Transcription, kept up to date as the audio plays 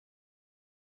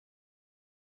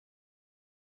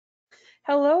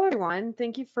Hello, everyone.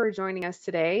 Thank you for joining us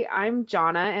today. I'm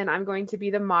Jonna, and I'm going to be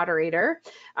the moderator.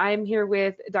 I'm here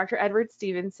with Dr. Edward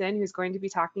Stevenson, who's going to be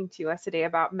talking to us today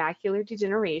about macular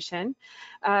degeneration.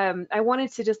 I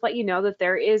wanted to just let you know that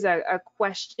there is a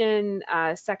question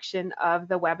section of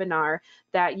the webinar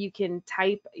that you can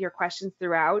type your questions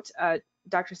throughout.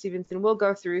 Dr. Stevenson will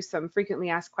go through some frequently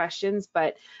asked questions,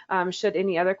 but should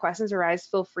any other questions arise,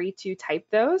 feel free to type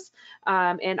those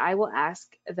and I will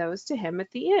ask those to him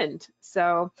at the end.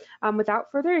 So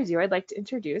without further ado, I'd like to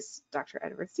introduce Dr.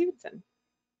 Edward Stevenson.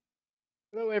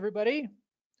 Hello, everybody. Hope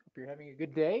you're having a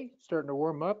good day. Starting to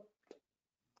warm up,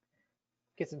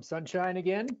 get some sunshine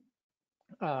again.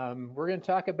 We're going to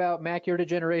talk about macular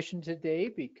degeneration today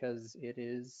because it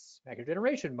is Macular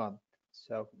Degeneration Month.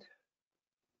 So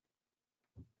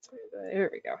there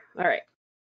we go. All right.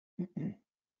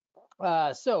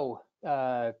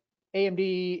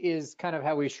 AMD is kind of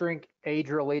how we shrink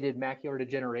age-related macular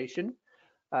degeneration.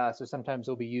 So sometimes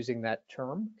we'll be using that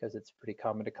term because it's pretty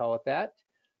common to call it that.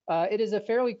 It is a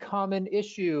fairly common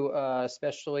issue,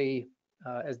 especially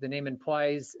as the name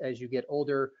implies, as you get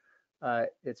older,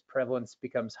 its prevalence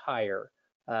becomes higher.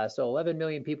 So 11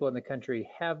 million people in the country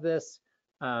have this,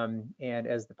 and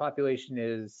as the population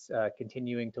is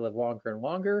continuing to live longer and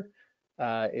longer,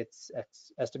 it's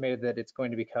estimated that it's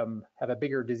going to have a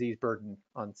bigger disease burden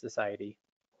on society.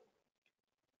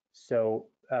 So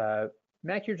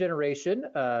macular degeneration,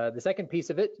 the second piece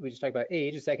of it, we just talked about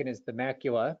age, the second is the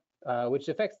macula, which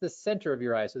affects the center of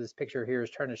your eye. So this picture here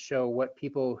is trying to show what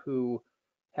people who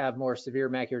have more severe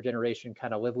macular degeneration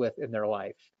kind of live with in their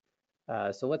life.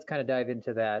 So let's kind of dive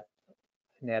into that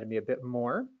anatomy a bit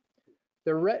more.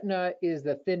 The retina is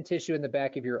the thin tissue in the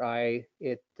back of your eye.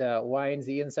 It lines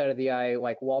the inside of the eye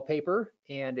like wallpaper,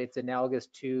 and it's analogous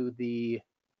to the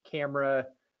camera,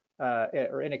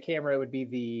 or in a camera it would be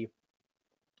the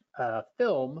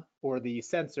film or the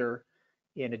sensor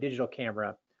in a digital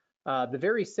camera. The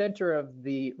very center of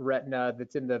the retina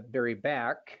that's in the very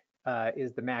back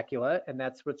is the macula, and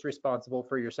that's what's responsible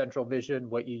for your central vision,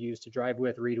 what you use to drive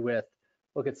with, read with,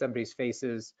 look at somebody's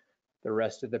faces. The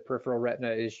rest of the peripheral retina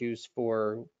is used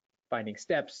for finding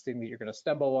steps, things that you're going to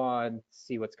stumble on,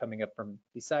 see what's coming up from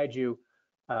beside you.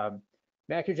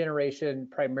 Macular degeneration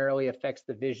primarily affects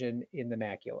the vision in the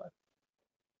macula.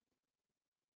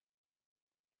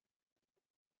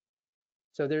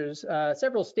 So there's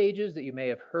several stages that you may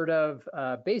have heard of.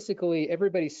 Basically,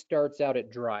 everybody starts out at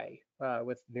dry,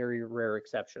 with very rare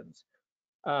exceptions.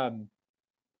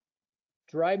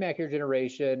 Dry macular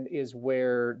degeneration is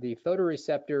where the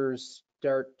photoreceptors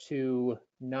start to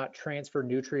not transfer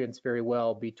nutrients very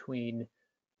well between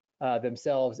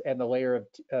themselves and the layer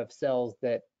of cells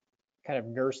that kind of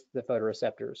nurse the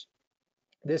photoreceptors.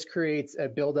 This creates a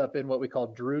buildup in what we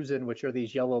call drusen, which are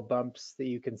these yellow bumps that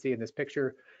you can see in this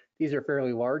picture. These are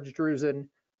fairly large drusen,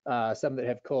 some that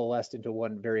have coalesced into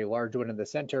one very large one in the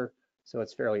center, so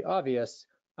it's fairly obvious.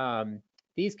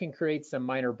 These can create some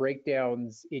minor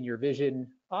breakdowns in your vision,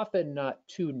 often not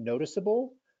too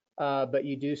noticeable, but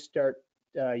you do start,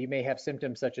 you may have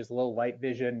symptoms such as low light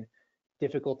vision,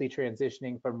 difficulty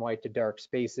transitioning from white to dark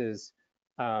spaces,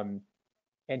 and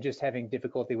just having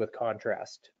difficulty with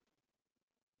contrast.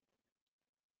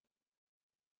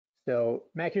 So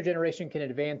macular degeneration can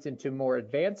advance into more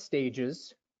advanced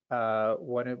stages,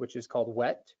 one which is called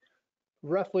wet.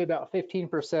 Roughly about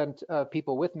 15% of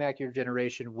people with macular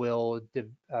degeneration will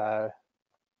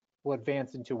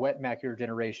advance into wet macular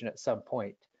degeneration at some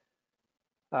point.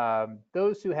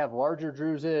 Those who have larger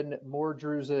drusen, more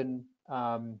drusen,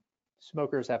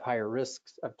 smokers have higher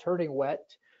risks of turning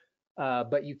wet,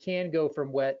 but you can go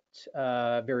from wet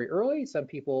very early. Some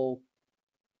people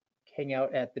hang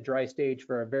out at the dry stage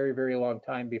for a very, very long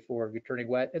time before turning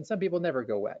wet, and some people never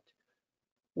go wet.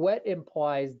 Wet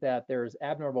implies that there's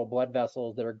abnormal blood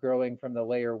vessels that are growing from the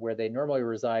layer where they normally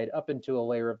reside up into a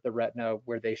layer of the retina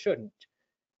where they shouldn't.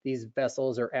 These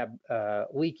vessels are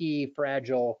leaky,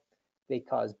 fragile. They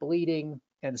cause bleeding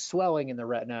and swelling in the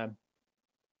retina,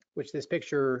 which this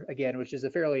picture, again, which is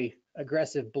a fairly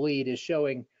aggressive bleed, is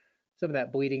showing some of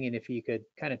that bleeding. And if you could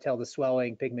kind of tell the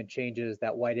swelling, pigment changes,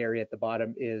 that white area at the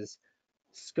bottom is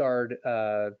scarred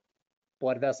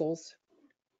blood vessels.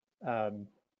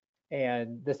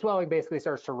 And the swelling basically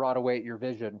starts to rot away at your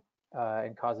vision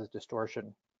and causes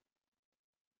distortion.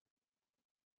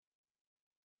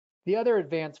 The other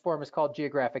advanced form is called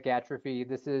geographic atrophy.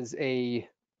 This is an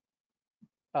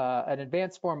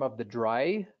advanced form of the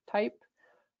dry type,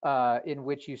 in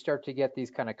which you start to get these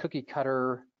kind of cookie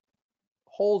cutter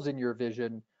holes in your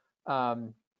vision.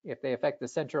 If they affect the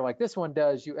center like this one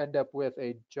does, you end up with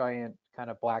a giant kind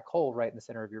of black hole right in the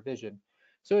center of your vision.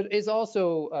 So it is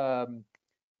also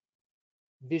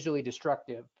visually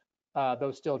destructive,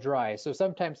 though still dry. So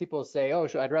sometimes people say, oh,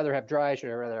 I'd rather have dry, should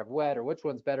I rather have wet, or which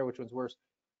one's better, which one's worse?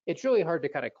 It's really hard to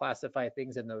kind of classify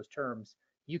things in those terms.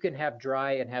 You can have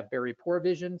dry and have very poor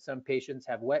vision. Some patients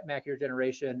have wet macular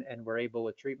degeneration, and we're able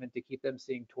with treatment to keep them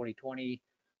seeing 20/20,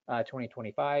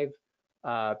 20/25.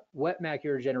 Wet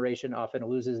macular degeneration often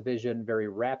loses vision very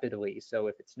rapidly. So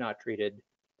if it's not treated,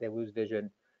 they lose vision.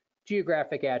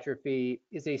 Geographic atrophy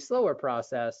is a slower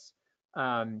process,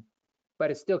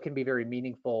 but it still can be very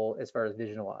meaningful as far as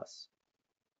vision loss.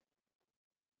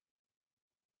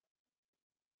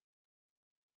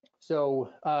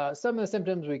 So some of the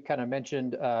symptoms we kind of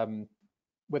mentioned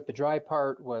with the dry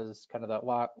part was kind of that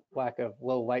lack of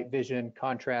low light vision,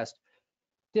 contrast,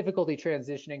 difficulty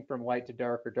transitioning from light to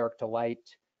dark or dark to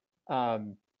light.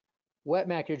 Wet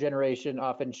macular degeneration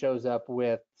often shows up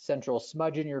with central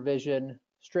smudge in your vision.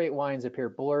 Straight lines appear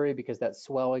blurry because that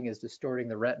swelling is distorting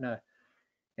the retina.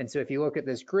 And so if you look at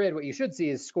this grid, what you should see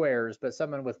is squares, but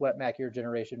someone with wet macular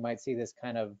degeneration might see this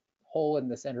kind of hole in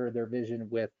the center of their vision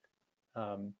with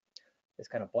this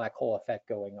kind of black hole effect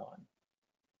going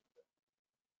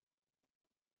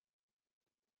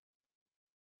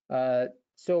on.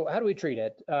 So how do we treat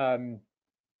it?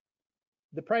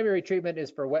 The primary treatment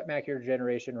is for wet macular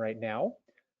degeneration right now,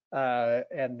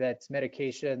 and that's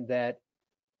medication that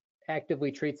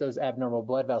actively treats those abnormal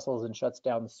blood vessels and shuts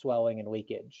down swelling and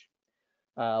leakage.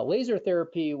 Laser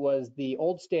therapy was the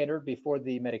old standard before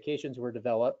the medications were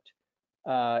developed.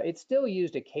 It's still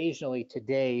used occasionally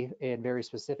today in very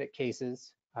specific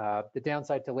cases. The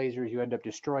downside to laser is you end up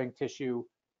destroying tissue,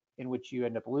 in which you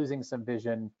end up losing some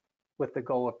vision with the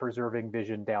goal of preserving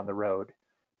vision down the road.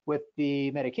 With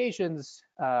the medications,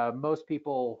 most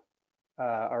people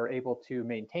are able to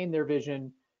maintain their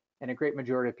vision, and a great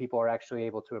majority of people are actually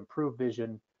able to improve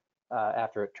vision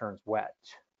after it turns wet.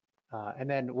 And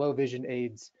then low vision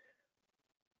aids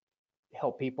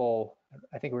help people.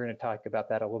 I think we're going to talk about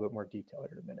that a little bit more detail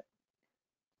in a minute.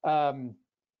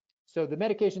 So the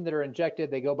medications that are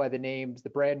injected, they go by the names. The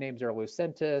brand names are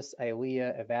Lucentis,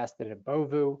 Eylea, Avastin, and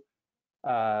Bovu.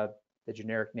 The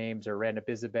generic names are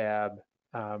ranibizumab,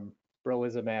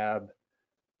 brolizumab,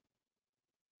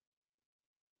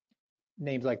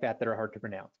 names like that are hard to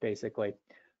pronounce, basically.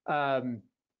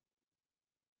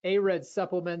 AREDS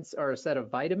supplements are a set of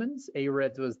vitamins.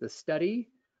 AREDS was the study.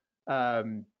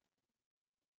 And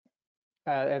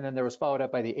then there was followed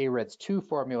up by the AREDS 2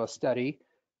 formula study,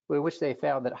 with which they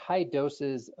found that high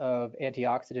doses of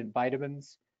antioxidant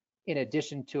vitamins, in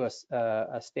addition to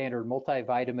a standard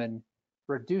multivitamin,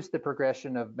 reduce the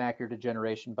progression of macular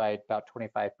degeneration by about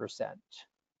 25%.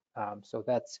 So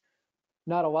that's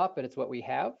not a lot, but it's what we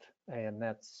have, and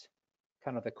that's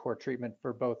kind of the core treatment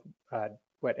for both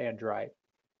wet and dry.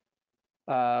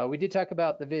 We did talk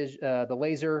about the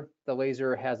laser. The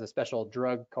laser has a special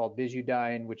drug called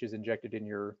Visudyne, which is injected in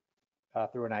your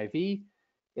through an IV.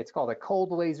 It's called a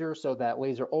cold laser, so that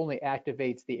laser only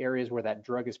activates the areas where that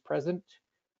drug is present.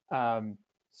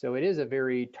 So it is a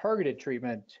very targeted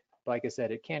treatment. Like I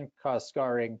said, it can cause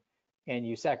scarring, and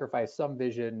you sacrifice some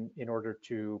vision in order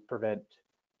to prevent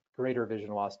greater vision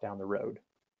loss down the road.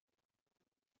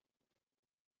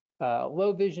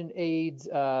 Low vision aids,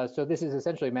 so this is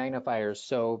essentially magnifiers.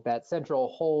 So that central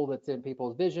hole that's in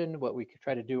people's vision, what we could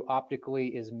try to do optically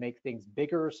is make things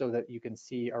bigger so that you can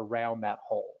see around that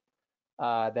hole.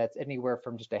 That's anywhere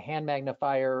from just a hand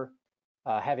magnifier.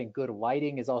 Having good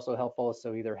lighting is also helpful.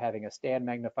 So either having a stand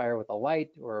magnifier with a light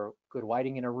or good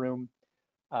lighting in a room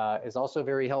is also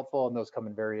very helpful, and those come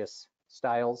in various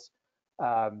styles.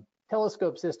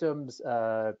 Telescope systems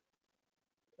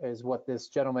is what this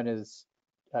gentleman is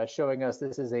showing us.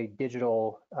 This is a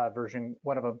digital version,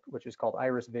 one of them, which is called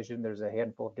Iris Vision. There's a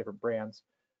handful of different brands.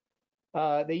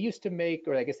 They used to make,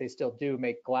 or I guess they still do,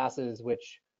 make glasses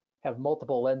which have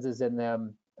multiple lenses in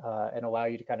them and allow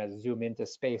you to kind of zoom into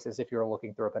space as if you're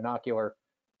looking through a binocular.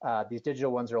 These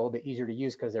digital ones are a little bit easier to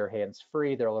use because they're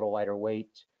hands-free, they're a little lighter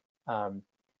weight. And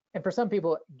for some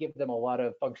people, give them a lot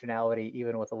of functionality,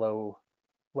 even with a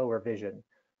lower vision.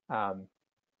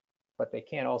 But they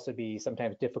can also be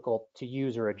sometimes difficult to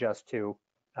use or adjust to.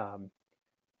 And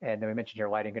then we mentioned your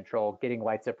lighting control, getting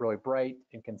lights up really bright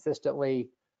and consistently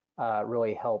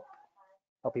really help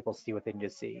people see what they need to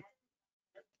see.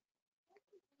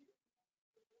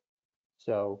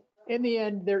 So in the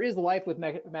end, there is life with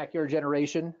macular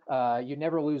degeneration. You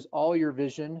never lose all your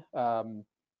vision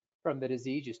from the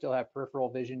disease. You still have peripheral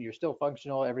vision. You're still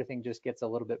functional. Everything just gets a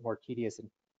little bit more tedious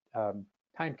and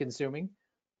time consuming.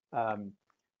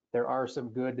 There are some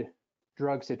good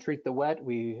drugs to treat the wet.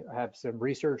 We have some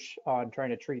research on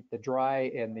trying to treat the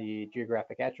dry and the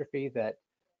geographic atrophy that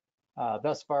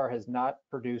thus far has not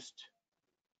produced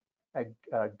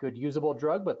a good usable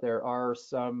drug, but there are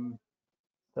some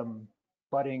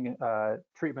budding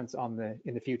treatments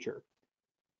in the future.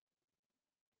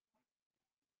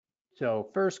 So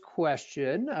first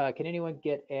question, can anyone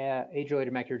get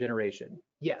age-related macular degeneration?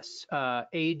 Yes,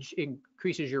 age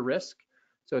increases your risk.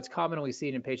 So it's commonly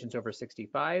seen in patients over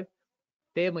 65.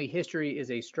 Family history is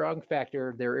a strong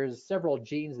factor. There is several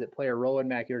genes that play a role in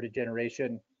macular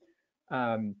degeneration.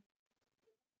 And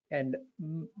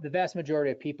the vast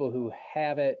majority of people who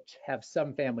have it have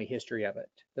some family history of it,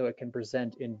 though it can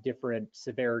present in different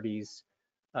severities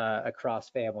across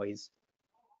families,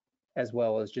 as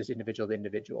well as just individual to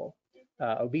individual.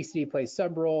 Obesity plays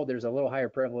some role. There's a little higher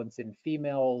prevalence in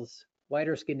females,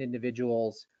 lighter skinned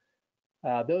individuals,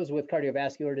 those with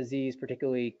cardiovascular disease,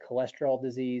 particularly cholesterol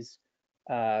disease,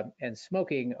 and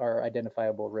smoking are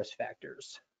identifiable risk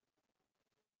factors.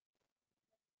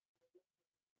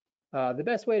 The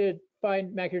best way to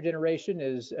find macular degeneration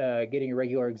is getting a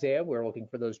regular exam. We're looking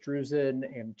for those drusen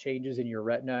and changes in your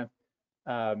retina.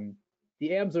 The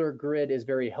Amsler grid is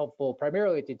very helpful,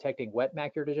 primarily at detecting wet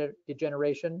macular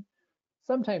degeneration.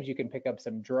 Sometimes you can pick up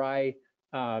some dry.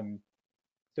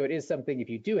 So it is something, if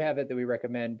you do have it, that we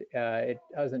recommend. It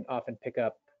doesn't often pick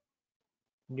up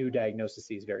new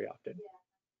diagnoses very often.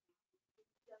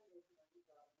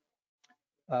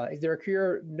 Is there a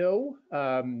cure? No.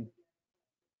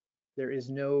 There is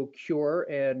no cure,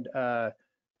 and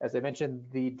as I mentioned,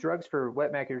 the drugs for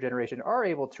wet macular degeneration are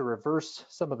able to reverse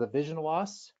some of the vision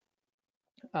loss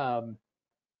and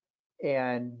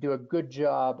do a good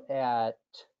job at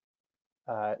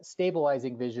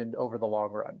stabilizing vision over the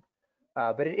long run.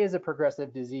 But it is a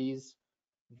progressive disease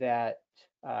that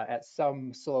at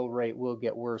some slow rate will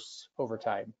get worse over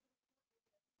time.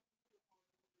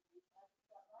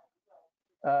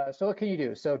 So what can you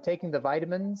do? So taking the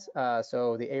vitamins,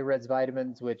 so the AREDS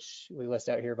vitamins, which we list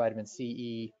out here, vitamin C,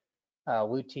 E,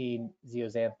 lutein,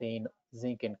 zeaxanthin,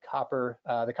 zinc, and copper.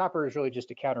 The copper is really just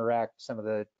to counteract some of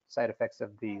the side effects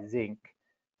of the zinc,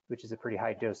 which is a pretty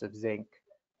high dose of zinc.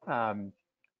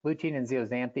 Lutein and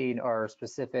zeaxanthin are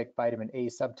specific vitamin A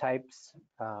subtypes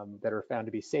that are found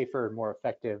to be safer and more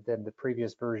effective than the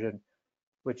previous version,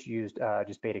 which used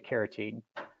just beta carotene.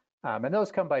 And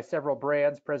those come by several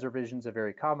brands. Preservision is a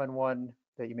very common one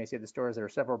that you may see at the stores. There are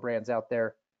several brands out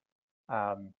there.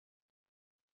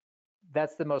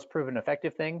 That's the most proven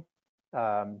effective thing.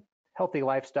 Healthy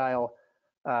lifestyle.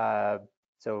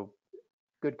 So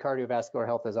good cardiovascular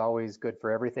health is always good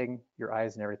for everything, your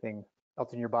eyes and everything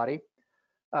else in your body.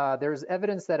 There's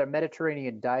evidence that a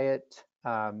Mediterranean diet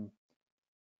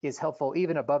is helpful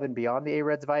even above and beyond the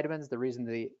AREDS vitamins. The reason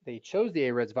they chose the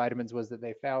AREDS vitamins was that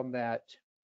they found that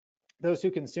those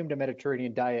who consumed a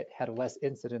Mediterranean diet had less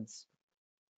incidence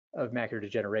of macular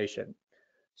degeneration.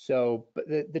 So, but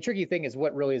the tricky thing is,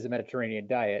 what really is a Mediterranean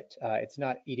diet? It's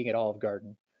not eating at Olive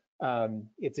Garden.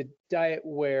 It's a diet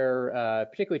where,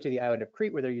 particularly to the island of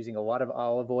Crete, where they're using a lot of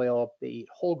olive oil, they eat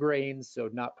whole grains, so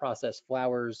not processed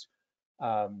flours,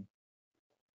 but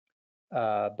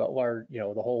large,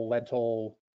 the whole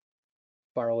lentil,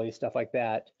 barley, stuff like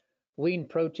that. Lean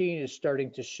protein is starting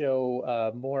to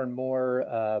show more and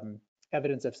more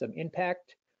evidence of some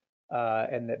impact,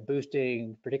 and that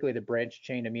boosting, particularly the branched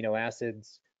chain amino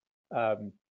acids,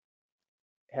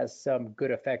 has some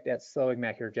good effect at slowing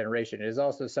macular degeneration. It is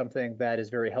also something that is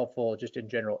very helpful just in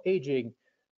general aging,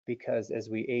 because as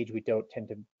we age, we don't tend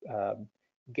to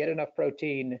get enough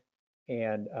protein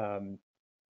and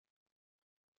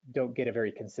don't get it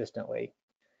very consistently.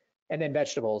 And then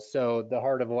vegetables. So the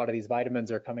heart of a lot of these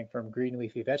vitamins are coming from green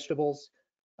leafy vegetables,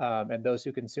 and those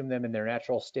who consume them in their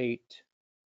natural state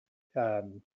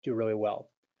do really well.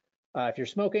 If you're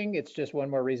smoking, it's just one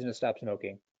more reason to stop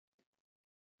smoking.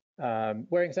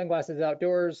 Wearing sunglasses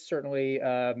outdoors, certainly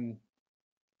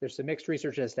there's some mixed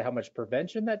research as to how much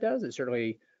prevention that does. It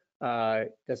certainly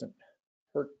doesn't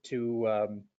hurt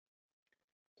to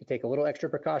take a little extra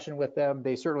precaution with them.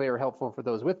 They certainly are helpful for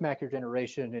those with macular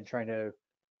degeneration and trying to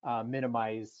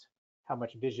minimize how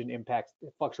much vision impacts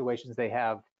fluctuations they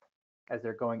have as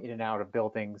they're going in and out of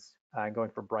buildings and going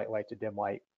from bright light to dim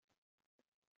light.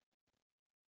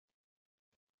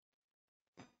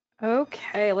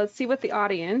 Okay, let's see what the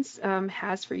audience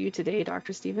has for you today,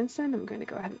 Dr. Stevenson. I'm going to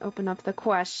go ahead and open up the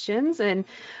questions. And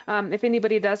if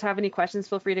anybody does have any questions,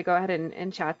 feel free to go ahead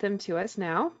and chat them to us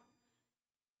now.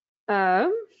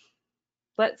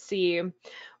 Let's see.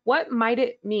 What might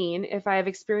it mean if I have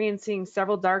experiencing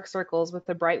several dark circles with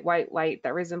a bright white light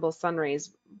that resembles sun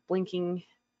rays blinking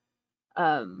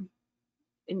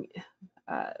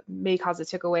may cause a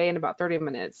tick away in about 30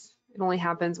 minutes? It only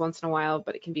happens once in a while,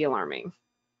 but it can be alarming.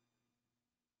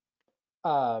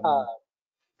 So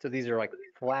these are like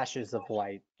flashes of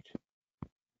light.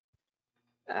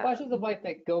 Uh, Flashes of light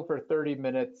that go for 30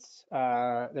 minutes,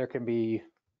 there can be,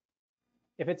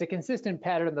 if it's a consistent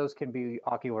pattern, those can be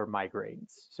ocular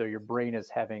migraines. So your brain is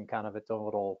having kind of its own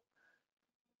little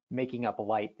making up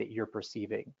light that you're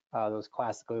perceiving. Those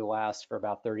classically last for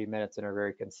about 30 minutes and are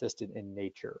very consistent in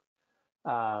nature.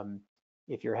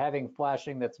 If you're having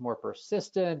flashing that's more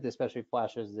persistent, especially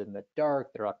flashes in the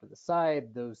dark, they're off to the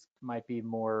side, those might be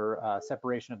more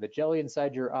separation of the jelly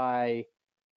inside your eye,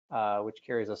 which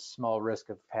carries a small risk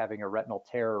of having a retinal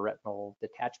tear or retinal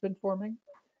detachment forming.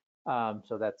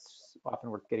 So that's often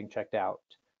worth getting checked out.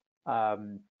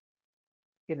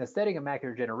 In the setting of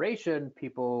macular degeneration,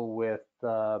 people with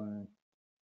sometimes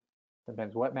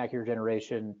wet macular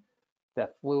degeneration,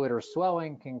 that fluid or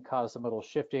swelling can cause some little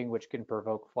shifting, which can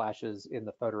provoke flashes in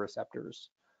the photoreceptors.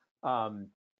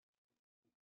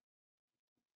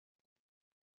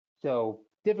 So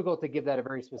difficult to give that a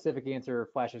very specific answer.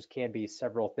 Flashes can be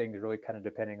several things, really kind of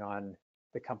depending on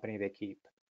the company they keep.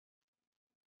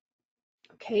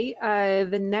 okay,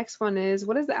 the next one is,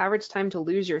 what is the average time to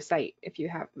lose your sight if you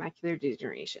have macular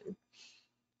degeneration?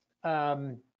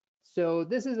 So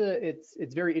this is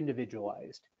it's very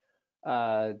individualized.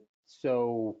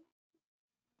 So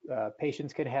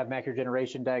patients can have macular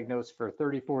degeneration diagnosed for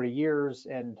 30, 40 years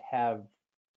and have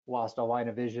lost a line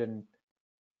of vision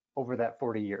over that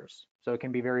 40 years. So it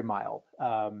can be very mild.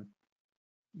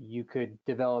 You could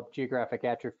develop geographic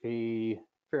atrophy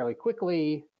fairly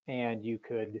quickly, and you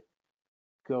could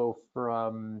go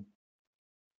from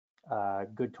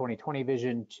good 20/20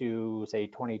 vision to say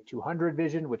 2200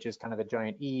 vision, which is kind of a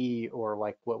giant E, or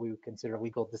like what we would consider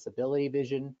legal disability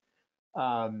vision,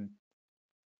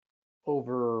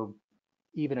 over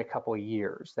even a couple of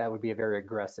years. That would be a very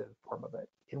aggressive form of it.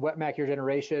 In wet macular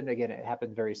degeneration, again, it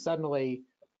happens very suddenly.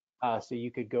 So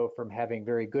you could go from having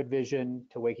very good vision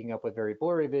to waking up with very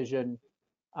blurry vision.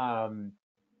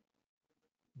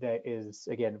 That is,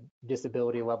 again,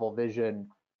 disability level vision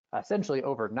essentially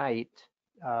overnight.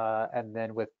 And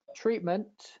then with treatment,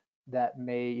 that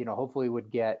may, hopefully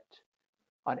would get,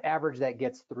 on average, that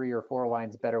gets 3 or 4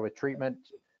 lines better with treatment.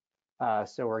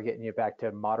 So we're getting you back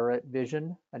to moderate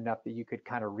vision, enough that you could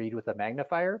kind of read with a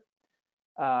magnifier.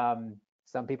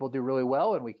 Some people do really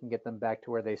well, and we can get them back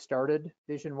to where they started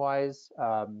vision-wise.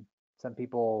 Some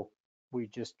people, we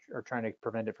just are trying to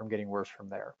prevent it from getting worse from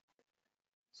there.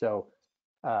 So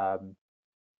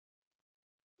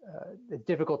it's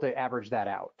difficult to average that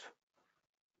out.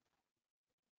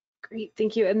 Great,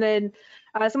 thank you. And then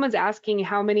someone's asking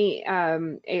how many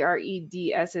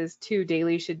AREDSs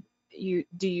daily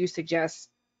do you suggest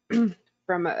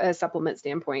from a supplement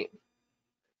standpoint?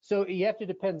 So you have to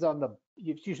depends on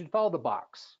you should follow the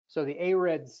box. So the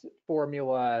AREDS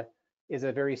formula is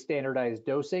a very standardized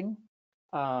dosing.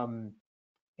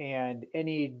 And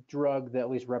any drug that at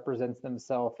least represents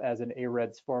themselves as an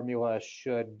AREDS formula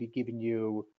should be giving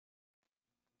you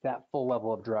that full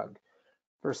level of drug.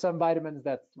 For some vitamins,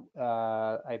 that's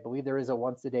I believe there is a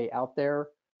once a day out there.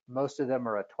 Most of them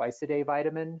are a twice a day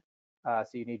vitamin.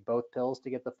 So you need both pills to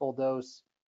get the full dose.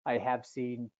 I have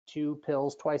seen 2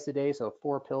 pills twice a day, so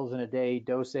 4 pills in a day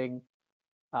dosing.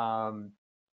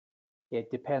 It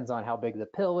depends on how big the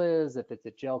pill is, if it's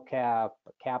a gel cap,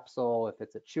 a capsule, if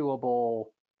it's a chewable,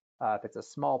 if it's a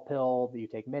small pill that you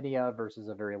take many of versus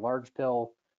a very large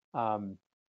pill. So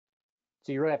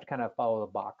you really have to kind of follow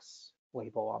the box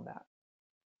label on that.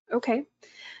 Okay.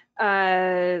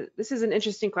 This is an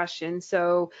interesting question.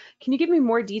 So can you give me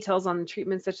more details on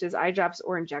treatments such as eye drops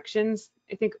or injections?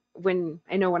 I think when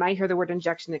I hear the word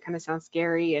injection, it kind of sounds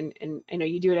scary, and I know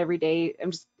you do it every day.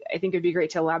 I think it'd be great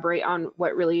to elaborate on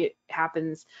what really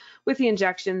happens with the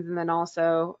injections, and then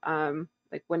also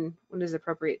like when is it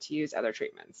appropriate to use other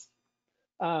treatments?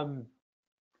 So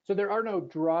there are no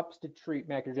drops to treat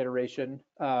macular degeneration.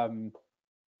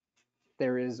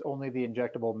 There is only the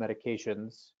injectable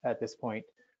medications at this point.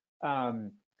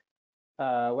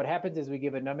 What happens is we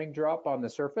give a numbing drop on the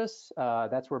surface.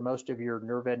 That's where most of your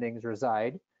nerve endings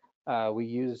reside. We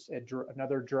use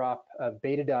another drop of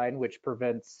betadine, which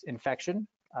prevents infection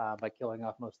by killing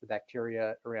off most of the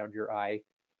bacteria around your eye.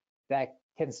 That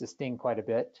tends to sting quite a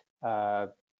bit,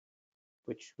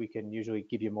 which we can usually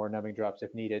give you more numbing drops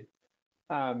if needed.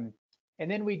 And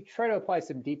then we try to apply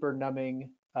some deeper numbing.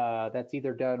 That's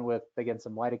either done with, again,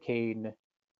 some lidocaine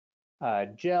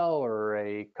gel or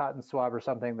a cotton swab or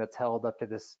something that's held up to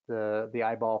the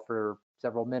eyeball for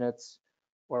several minutes,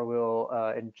 or we'll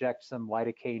inject some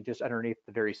lidocaine just underneath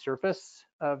the very surface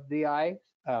of the eye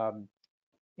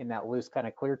in that loose kind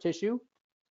of clear tissue,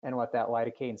 and let that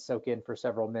lidocaine soak in for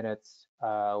several minutes,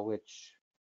 which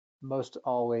most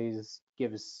always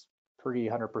gives pretty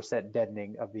 100%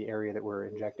 deadening of the area that we're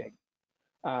injecting.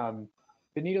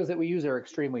 The needles that we use are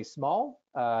extremely small.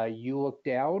 You look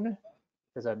down,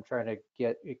 because I'm trying to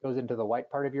get, it goes into the white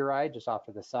part of your eye, just off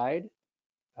to the side.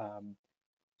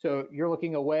 So you're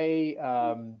looking away,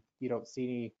 you don't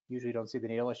see, usually don't see the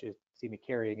needle unless you see me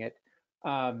carrying it.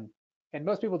 And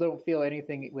most people don't feel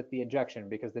anything with the injection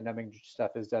because the numbing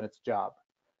stuff has done its job.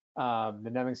 The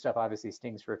numbing stuff obviously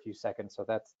stings for a few seconds, so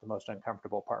that's the most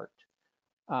uncomfortable part.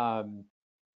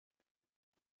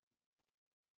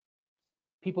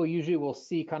 People usually will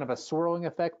see kind of a swirling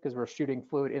effect because we're shooting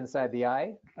fluid inside the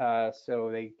eye. So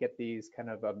they get these kind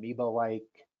of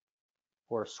amoeba-like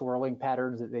or swirling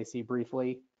patterns that they see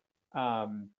briefly.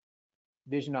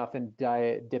 Vision often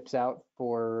dips out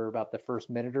for about the first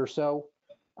minute or so,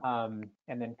 and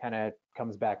then kind of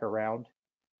comes back around.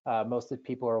 Most of the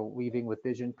people are leaving with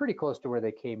vision pretty close to where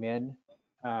they came in.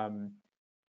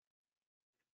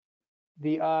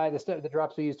 The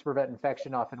drops we use to prevent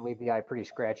infection often leave the eye pretty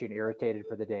scratchy and irritated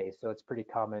for the day. So it's pretty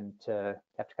common to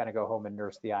have to kind of go home and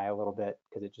nurse the eye a little bit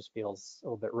because it just feels a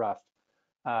little bit rough.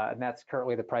 And that's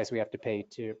currently the price we have to pay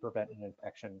to prevent an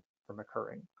infection from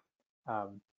occurring.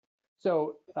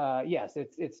 Yes,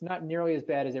 it's not nearly as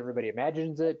bad as everybody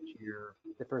imagines it.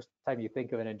 The first time you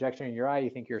think of an injection in your eye, you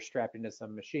think you're strapped into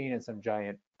some machine and some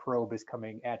giant probe is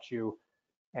coming at you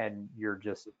and you're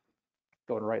just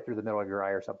going right through the middle of your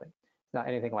eye or something. It's not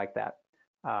anything like that.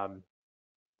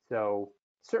 So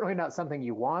certainly not something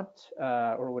you want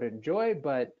or would enjoy,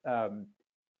 but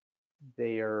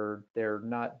they're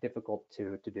not difficult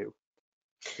to do,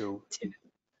 to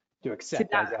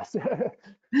accept, I guess.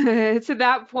 To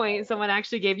that point, someone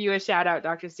actually gave you a shout out,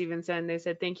 Dr. Stevenson. They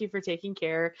said, thank you for taking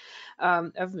care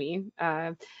of me.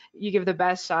 You give the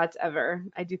best shots ever.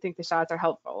 I do think the shots are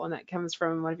helpful, and that comes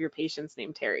from one of your patients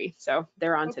named Terry. So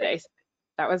they're on today. So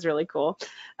that was really cool.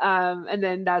 And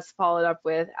then that's followed up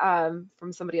with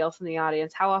from somebody else in the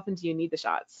audience. How often do you need the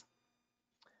shots?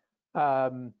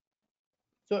 So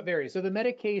it varies. So the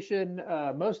medication,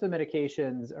 most of the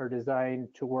medications are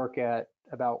designed to work at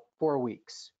about 4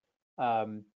 weeks.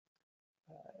 The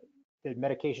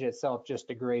medication itself just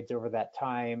degrades over that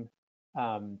time.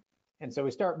 And so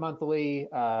we start monthly.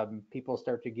 People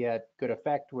start to get good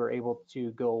effect. We're able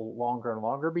to go longer and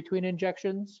longer between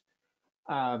injections.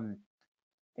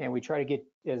 And we try to get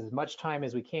as much time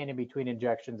as we can in between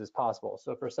injections as possible.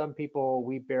 So for some people,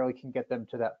 we barely can get them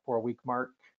to that 4-week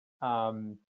mark.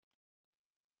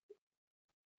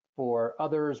 For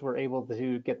others, we're able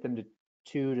to get them to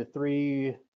 2 to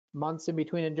 3 months in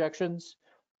between injections.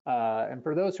 And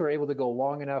for those who are able to go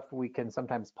long enough, we can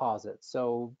sometimes pause it.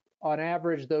 So on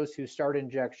average, those who start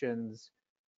injections,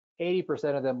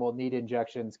 80% of them will need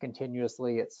injections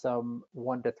continuously at some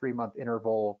 1 to 3 month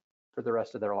interval for the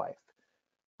rest of their life.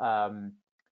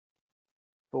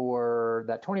 For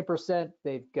that 20%,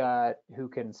 they've got who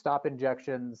can stop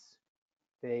injections.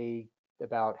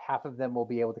 About half of them will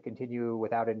be able to continue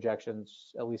without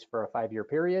injections, at least for a 5-year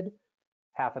period.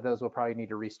 Half of those will probably need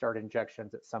to restart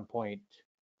injections at some point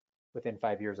within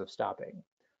 5 years of stopping.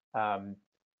 Some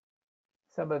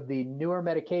of the newer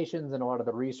medications and a lot of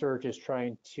the research is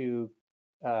trying to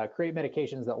create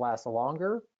medications that last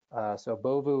longer. So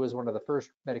Bovu is one of the first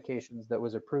medications that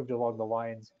was approved along the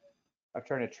lines of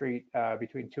trying to treat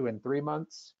between 2 and 3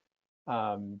 months.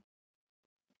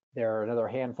 There are another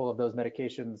handful of those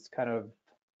medications kind of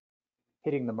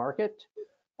hitting the market.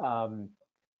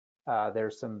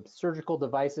 There's some surgical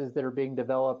devices that are being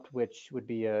developed, which would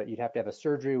be you'd have to have a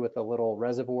surgery with a little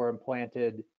reservoir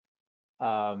implanted.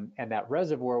 And that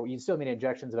reservoir, you'd still need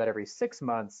injections about every 6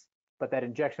 months, but that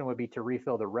injection would be to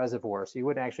refill the reservoir. So you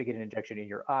wouldn't actually get an injection in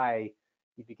your eye.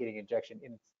 You'd be getting injection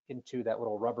into that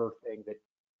little rubber thing that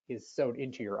is sewed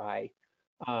into your eye.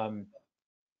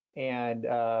 And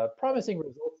promising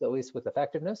results, at least with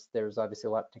effectiveness. There's obviously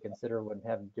a lot to consider when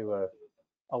having to do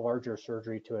a larger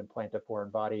surgery to implant a foreign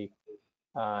body.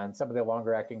 And some of the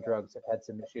longer acting drugs have had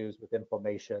some issues with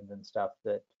inflammation and stuff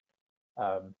that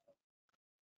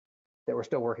that we're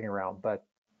still working around. But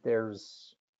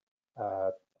there's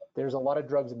a lot of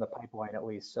drugs in the pipeline, at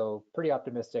least. So pretty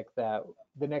optimistic that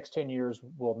the next 10 years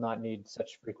will not need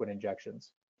such frequent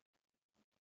injections.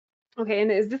 Okay,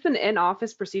 and is this an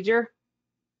in-office procedure?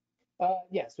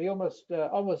 Yes, we almost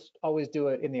always do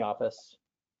it in the office.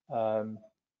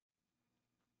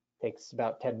 Takes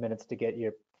about 10 minutes to get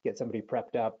somebody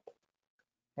prepped up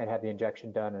and have the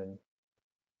injection done and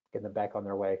get them back on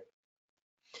their way.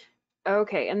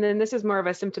 Okay, and then this is more of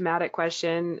a symptomatic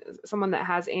question. Someone that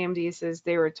has AMD says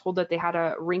they were told that they had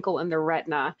a wrinkle in their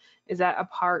retina. Is that a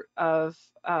part of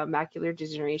macular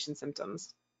degeneration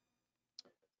symptoms?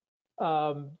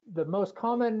 The most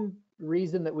common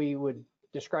reason that we would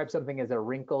describe something as a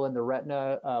wrinkle in the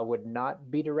retina would not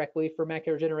be directly for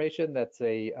macular degeneration. That's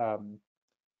a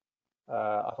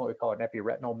what we call an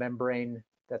epiretinal membrane.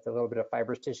 That's a little bit of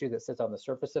fibrous tissue that sits on the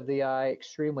surface of the eye.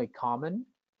 Extremely common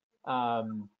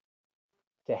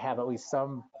to have at least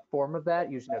some form of that,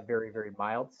 usually a very, very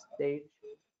mild stage.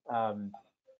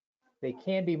 They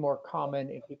can be more common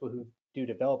in people who do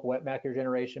develop wet macular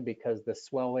degeneration because the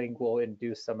swelling will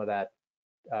induce some of that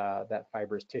that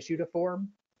fibrous tissue to form.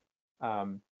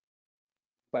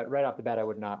 But right off the bat, I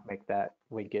would not make that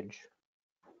linkage.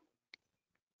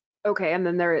 Okay, and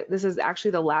then this is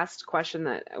actually the last question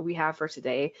that we have for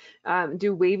today.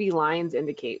 Do wavy lines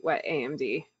indicate wet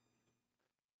AMD?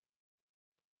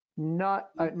 Not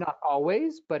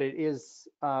always, but it is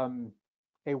a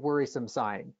worrisome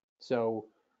sign. So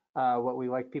what we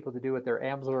like people to do with their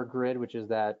Amsler grid, which is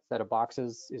that set of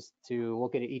boxes, is to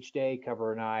look at it each day,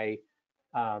 cover an eye.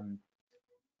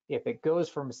 If it goes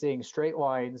from seeing straight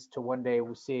lines to one day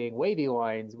seeing wavy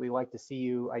lines, we like to see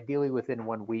you ideally within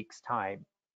 1 week's time,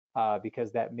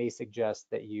 because that may suggest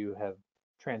that you have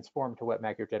transformed to wet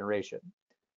macular degeneration.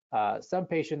 Some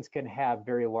patients can have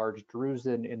very large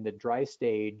drusen in the dry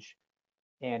stage,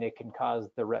 and it can cause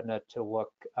the retina to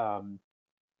look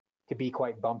to be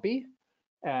quite bumpy,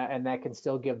 and that can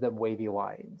still give them wavy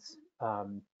lines.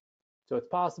 So it's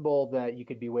possible that you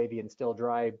could be wavy and still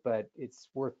dry, but it's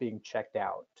worth being checked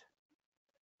out.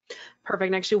 Perfect.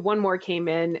 And actually, one more came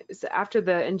in. So after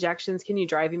the injections, can you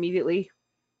drive immediately?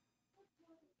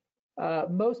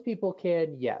 Most people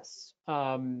can, yes.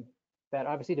 That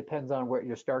obviously depends on what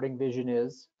your starting vision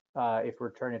is, if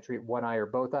we're trying to treat one eye or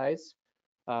both eyes.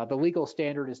 The legal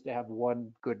standard is to have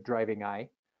one good driving eye.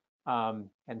 And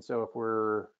so if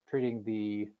we're treating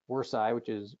the worst eye, which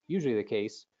is usually the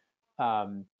case,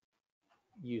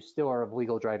 you still are of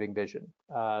legal driving vision.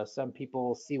 Some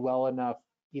people see well enough,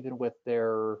 even with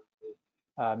their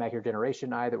macular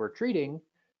degeneration eye that we're treating,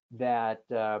 that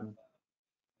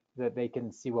that they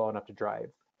can see well enough to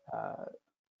drive.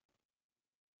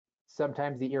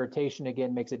 Sometimes the irritation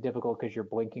again makes it difficult because you're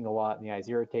blinking a lot and the eye's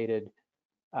irritated.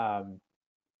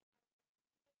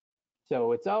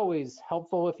 So it's always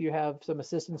helpful if you have some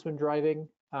assistance when driving,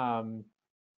 but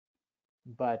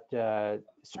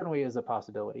certainly is a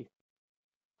possibility.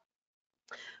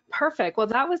 Perfect. Well,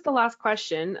 that was the last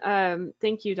question.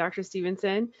 Thank you, Dr.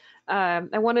 Stevenson.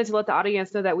 I wanted to let the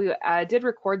audience know that we did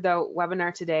record the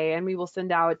webinar today, and we will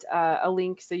send out a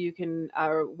link so you can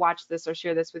watch this or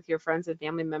share this with your friends and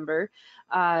family member.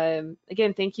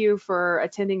 Again, thank you for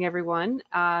attending, everyone.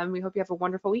 We hope you have a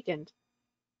wonderful weekend.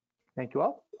 Thank you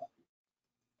all.